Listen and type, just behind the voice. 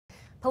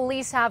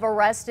Police have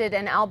arrested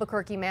an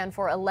Albuquerque man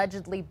for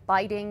allegedly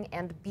biting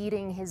and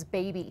beating his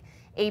baby.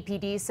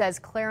 APD says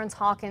Clarence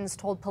Hawkins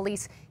told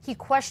police he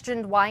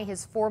questioned why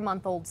his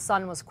 4-month-old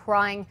son was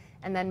crying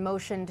and then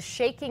motioned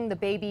shaking the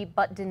baby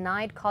but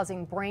denied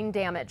causing brain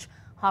damage.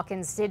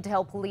 Hawkins did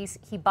tell police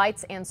he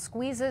bites and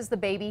squeezes the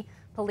baby.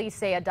 Police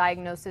say a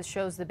diagnosis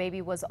shows the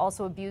baby was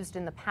also abused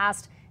in the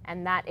past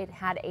and that it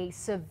had a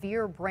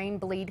severe brain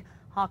bleed.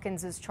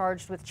 Hawkins is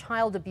charged with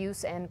child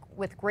abuse and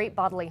with great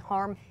bodily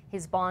harm.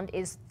 His bond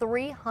is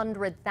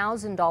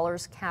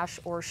 $300,000 cash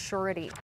or surety.